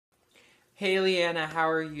Hey Leanna, how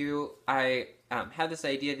are you? I had this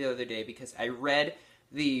idea the other day because I read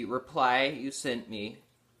the reply you sent me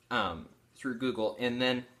through Google, and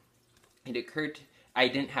then it occurred I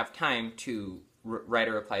didn't have time to write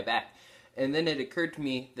a reply back. And then it occurred to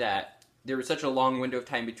me that there was such a long window of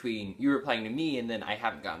time between you replying to me and then I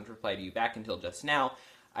haven't gotten to reply to you back until just now.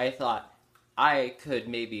 I thought I could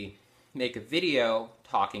maybe make a video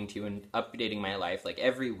talking to you and updating my life like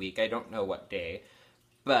every week. I don't know what day,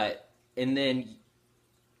 but and then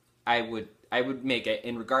I would make it,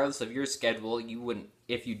 and regardless of your schedule, you wouldn't,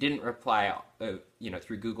 if you didn't reply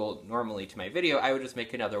through Google normally to my video, I would just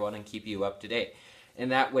make another one and keep you up to date.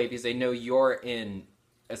 And that way, because I know you're in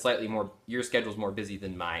a slightly more, your schedule's more busy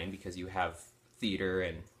than mine because you have theater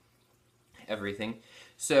and everything.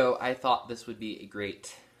 So I thought this would be a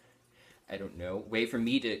great, I don't know, way for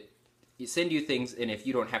me to send you things, and if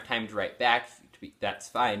you don't have time to write back, that's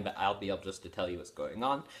fine, but I'll be able just to tell you what's going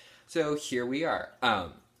on. So here we are.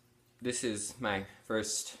 This is my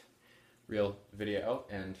first real video,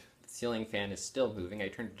 and the ceiling fan is still moving. I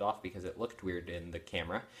turned it off because it looked weird in the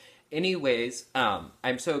camera. Anyways,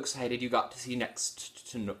 I'm so excited you got to see Next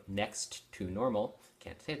to Normal.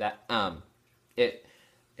 Can't say that.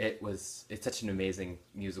 It's such an amazing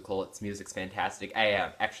musical. Its music's fantastic.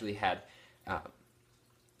 I actually had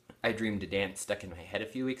I Dreamed a Dance stuck in my head a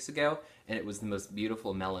few weeks ago, and it was the most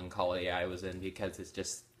beautiful melancholy I was in because it's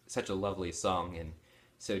just such a lovely song and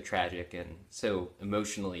so tragic and so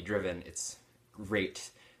emotionally driven. It's a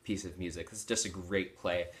great piece of music. It's just a great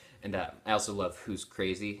play. And I also love Who's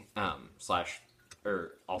Crazy,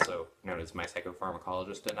 or also known as My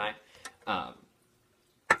Psychopharmacologist and I.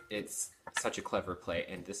 It's such a clever play,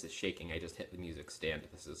 and this is shaking. I just hit the music stand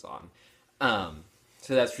this is on.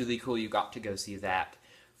 So that's really cool. You got to go see that.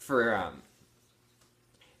 For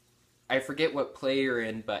I forget what play you're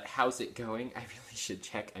in, but how's it going? I really should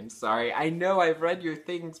check. I'm sorry. I know I've read your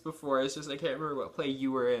things before. It's just I can't remember what play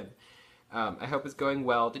you were in. I hope it's going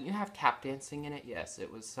well. Didn't you have tap dancing in it? Yes,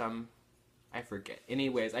 it was some... I forget.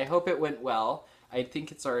 Anyways, I hope it went well. I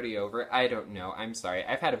think it's already over. I don't know. I'm sorry.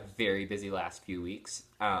 I've had a very busy last few weeks.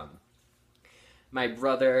 My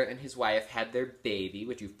brother and his wife had their baby,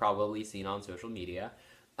 which you've probably seen on social media.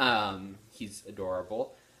 He's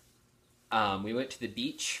adorable. We went to the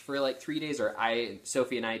beach for like 3 days, or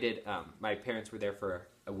Sophie and I did. My parents were there for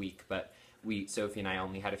a week, but Sophie and I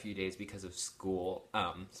only had a few days because of school.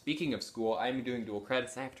 Speaking of school, I'm doing dual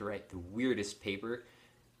credits. I have to write the weirdest paper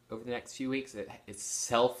over the next few weeks. It's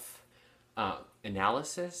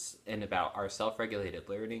self-analysis and about our self-regulated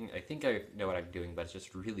learning. I think I know what I'm doing, but it's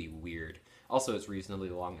just really weird. Also, it's reasonably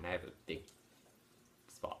long, and I have a big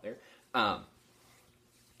spot there.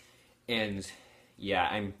 And yeah,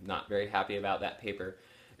 I'm not very happy about that paper.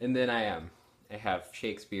 And then I have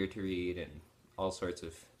Shakespeare to read and all sorts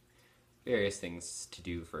of various things to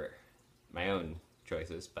do for my own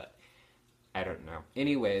choices, but I don't know.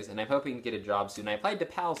 Anyways, and I'm hoping to get a job soon. I applied to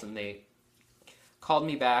PALS and they called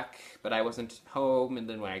me back, but I wasn't home, and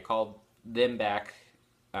then when I called them back,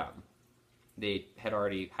 they had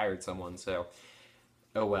already hired someone, so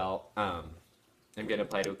oh well. I'm gonna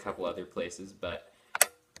apply to a couple other places, but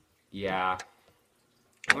yeah.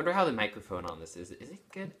 I wonder how the microphone on this is. Is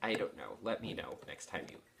it good? I don't know. Let me know next time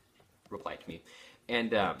you reply to me.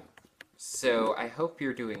 And so I hope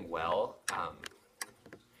you're doing well.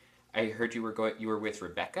 I heard you were with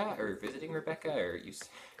Rebecca, or visiting Rebecca, or you.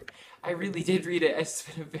 I really did read it. It's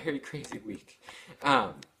been a very crazy week.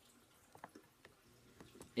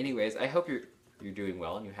 Anyways, I hope you're doing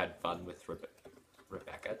well and you had fun with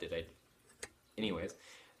Rebecca. Anyways,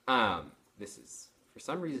 this is for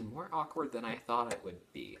some reason more awkward than I thought it would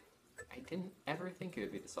be. I didn't ever think it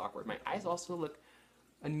would be this awkward. My eyes also look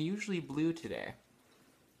unusually blue today.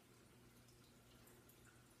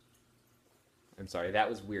 I'm sorry, that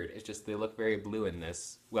was weird. It's just they look very blue in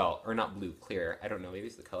this. Well, or not blue, clear. I don't know, maybe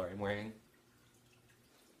it's the color I'm wearing.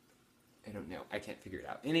 I don't know. I can't figure it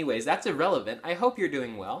out. Anyways, that's irrelevant. I hope you're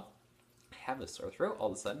doing well. I have a sore throat all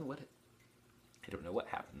of a sudden. I don't know what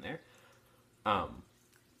happened there. I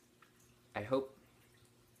hope...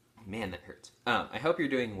 Man, that hurts. I hope you're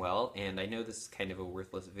doing well, and I know this is kind of a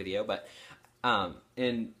worthless video, but,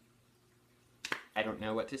 and I don't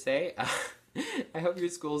know what to say. I hope your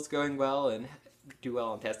school's going well and do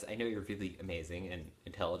well on tests. I know you're really amazing and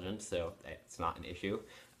intelligent, so it's not an issue.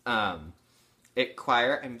 At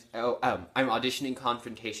choir, I'm auditioning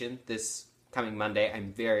Confrontation this coming Monday.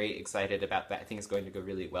 I'm very excited about that. I think it's going to go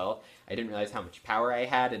really well. I didn't realize how much power I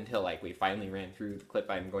had until like we finally ran through the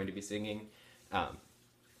clip I'm going to be singing.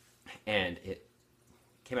 And it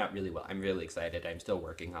came out really well. I'm really excited. I'm still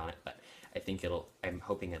working on it, but I think I'm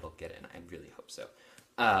hoping it'll get in. I really hope so.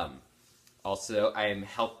 Also,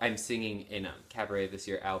 I'm singing in cabaret this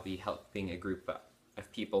year. I'll be helping a group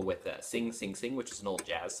of people with Sing Sing Sing, which is an old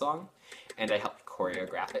jazz song, and I helped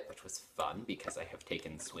choreograph it, which was fun because I have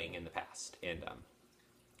taken swing in the past, and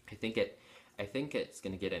I think it I think it's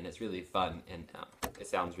gonna get in. It's really fun, and it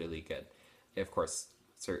sounds really good. Of course,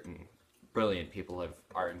 certain brilliant people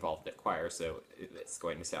are involved at choir, so it's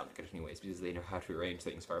going to sound good anyways because they know how to arrange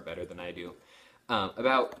things far better than I do.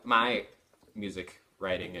 About my music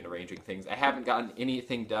writing and arranging things, I haven't gotten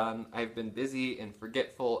anything done. I've been busy and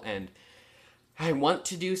forgetful, and I want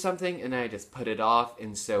to do something, and I just put it off,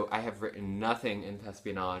 and so I have written nothing in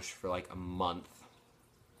Espionage for like a month.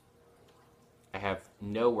 I have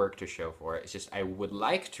no work to show for it. It's just I would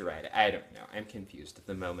like to write it. I don't know. I'm confused at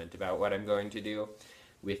the moment about what I'm going to do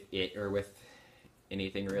with it or with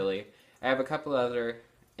anything really. I have a couple other.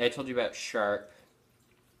 I told you about Sharp.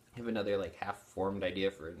 I have another like half-formed idea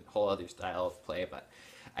for a whole other style of play, but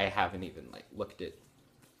I haven't even like looked at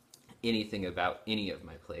anything about any of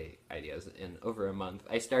my play ideas in over a month.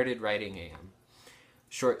 I started writing a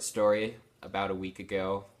short story about a week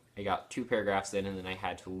ago. I got 2 paragraphs in and then I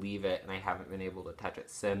had to leave it, and I haven't been able to touch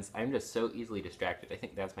it since. I'm just so easily distracted. I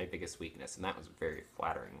think that's my biggest weakness, and that was a very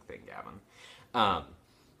flattering thing, Gavin. I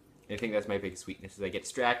think that's my biggest weakness is I get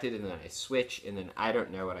distracted and then I switch, and then I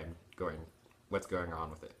don't know what's going on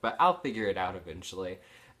with it. But I'll figure it out eventually.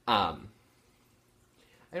 I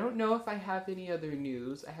don't know if I have any other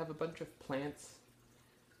news. I have a bunch of plants,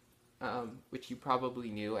 which you probably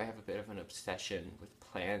knew. I have a bit of an obsession with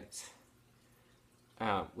plants.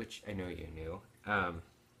 Which I know you knew. I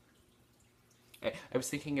was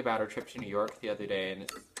thinking about our trip to New York the other day,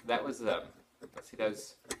 and that was,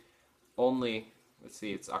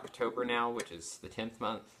 it's October now, which is the 10th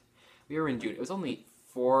month. We were in June. It was only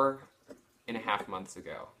 4.5 months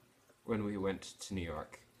ago when we went to New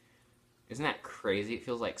York. Isn't that crazy? It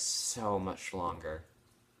feels like so much longer.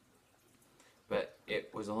 But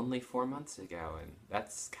it was only 4 months ago, and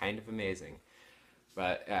that's kind of amazing.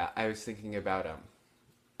 But I was thinking about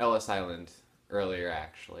Ellis Island earlier,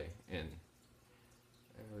 actually, and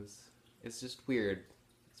it's just weird.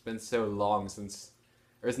 It's been so long it's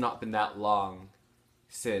not been that long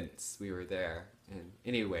since we were there. And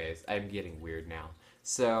anyways, I'm getting weird now.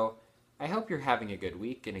 So I hope you're having a good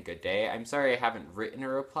week and a good day. I'm sorry I haven't written a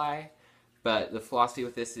reply, but the philosophy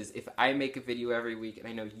with this is if I make a video every week, and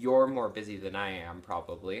I know you're more busy than I am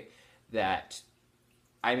probably, that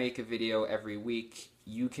I make a video every week,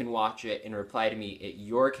 you can watch it and reply to me at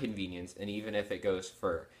your convenience, and even if it goes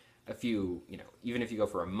for even if you go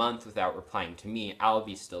for a month without replying to me, I'll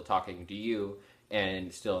be still talking to you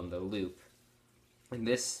and still in the loop. And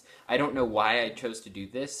this, I don't know why I chose to do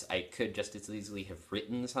this. I could just as easily have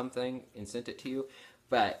written something and sent it to you,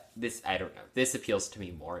 but this, I don't know. This appeals to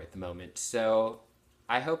me more at the moment. So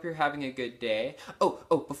I hope you're having a good day.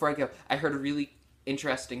 Oh, before I go, I heard a really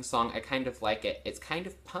interesting song. I kind of like it. It's kind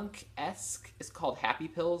of punk-esque. It's called Happy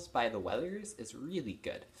Pills by the Weathers. It's really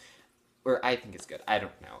good. Or I think it's good. I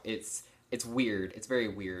don't know. It's weird. It's very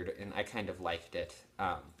weird, and I kind of liked it.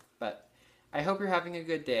 But I hope you're having a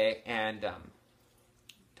good day, and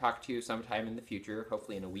talk to you sometime in the future,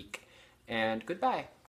 hopefully in a week. And goodbye.